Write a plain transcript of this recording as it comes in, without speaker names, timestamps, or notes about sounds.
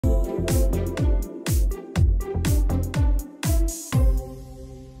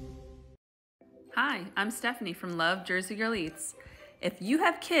Hi, I'm Stephanie from Love Jersey Girl Eats. If you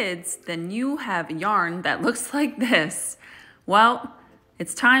have kids, then you have yarn that looks like this. Well,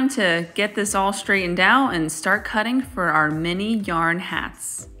 it's time to get this all straightened out and start cutting for our mini yarn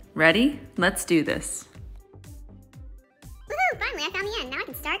hats. Ready? Let's do this. Woohoo! Finally, I found the end. Now I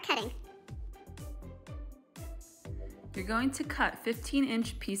can start cutting. You're going to cut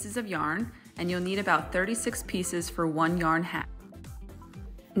 15-inch pieces of yarn, and you'll need about 36 pieces for one yarn hat.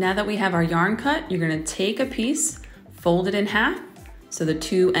 Now that we have our yarn cut, you're going to take a piece, fold it in half so the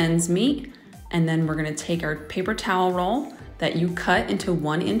two ends meet, and then we're going to take our paper towel roll that you cut into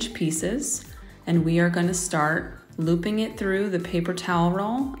 1-inch pieces, and we are going to start looping it through the paper towel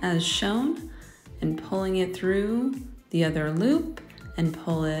roll as shown and pulling it through the other loop and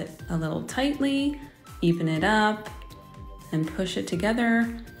pull it a little tightly, even it up and push it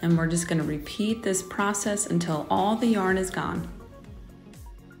together, and we're just going to repeat this process until all the yarn is gone.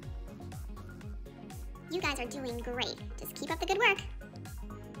 You guys are doing great. Just keep up the good work.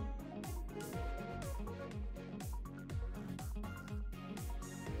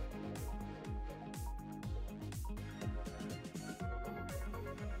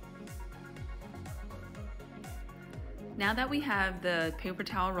 Now that we have the paper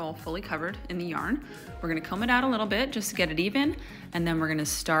towel roll fully covered in the yarn, we're gonna comb it out a little bit just to get it even, and then we're gonna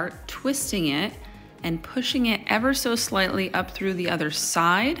start twisting it and pushing it ever so slightly up through the other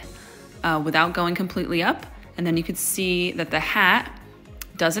side without going completely up. And then you can see that the hat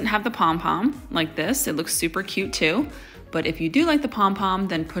doesn't have the pom-pom like this. It looks super cute too. But if you do like the pom-pom,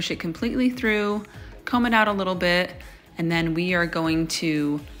 then push it completely through, comb it out a little bit, and then we are going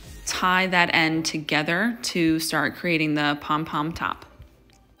to tie that end together to start creating the pom-pom top.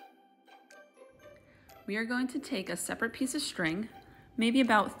 We are going to take a separate piece of string, maybe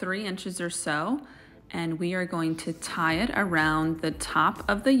about 3 inches or so, and we are going to tie it around the top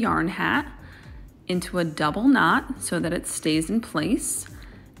of the yarn hat into a double knot so that it stays in place.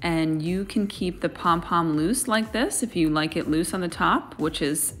 And you can keep the pom-pom loose like this if you like it loose on the top, which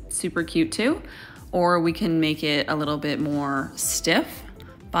is super cute too, or we can make it a little bit more stiff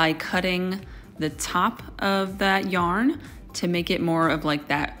by cutting the top of that yarn to make it more of like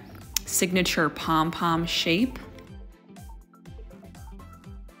that signature pom-pom shape.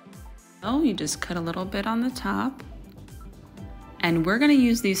 So you just cut a little bit on the top, and we're gonna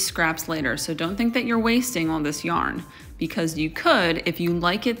use these scraps later, so don't think that you're wasting all this yarn, because you could, if you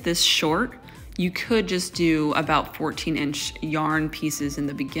like it this short, you could just do about 14-inch yarn pieces in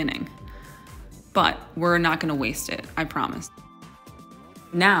the beginning, but we're not gonna waste it, I promise.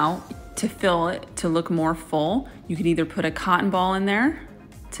 Now, to fill it to look more full, you could either put a cotton ball in there,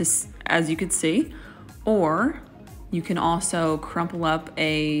 as you could see, or you can also crumple up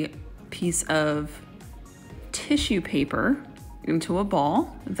a piece of tissue paper into a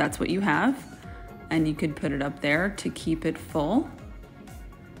ball, if that's what you have, and you could put it up there to keep it full.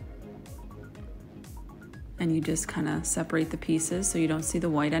 And you just kind of separate the pieces so you don't see the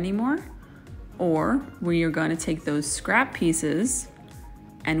white anymore. Or we are going to take those scrap pieces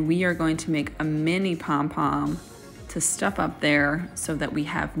and we are going to make a mini pom-pom to stuff up there so that we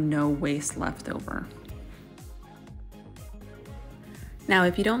have no waste left over. Now,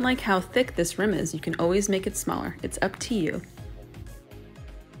 if you don't like how thick this rim is, you can always make it smaller. It's up to you.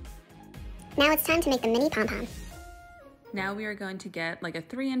 Now it's time to make the mini pom-pom. Now we are going to get like a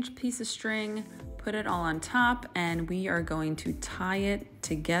 3-inch piece of string, put it all on top, and we are going to tie it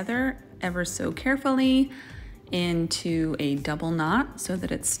together ever so carefully into a double knot so that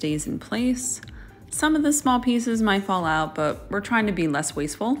it stays in place. Some of the small pieces might fall out, but we're trying to be less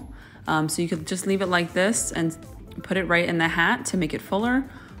wasteful. So you could just leave it like this and put it right in the hat to make it fuller,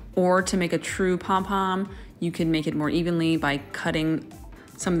 or to make a true pom-pom, you can make it more evenly by cutting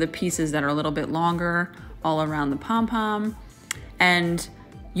some of the pieces that are a little bit longer all around the pom-pom. And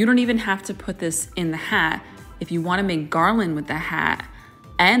you don't even have to put this in the hat. If you want to make garland with the hat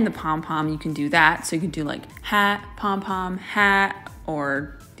and the pom-pom, you can do that. So you can do like hat, pom-pom, hat,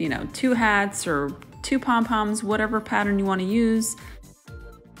 or 2 hats or 2 pom-poms, whatever pattern you want to use.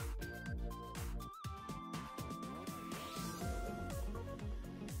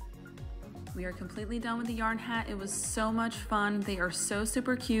 We are completely done with the yarn hat. It was so much fun. They are so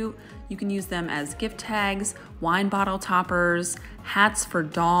super cute. You can use them as gift tags, wine bottle toppers, hats for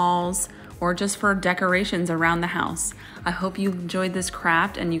dolls, or just for decorations around the house. I hope you enjoyed this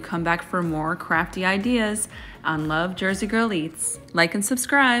craft and you come back for more crafty ideas on Love Jersey Girl Eats. Like and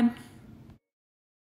subscribe.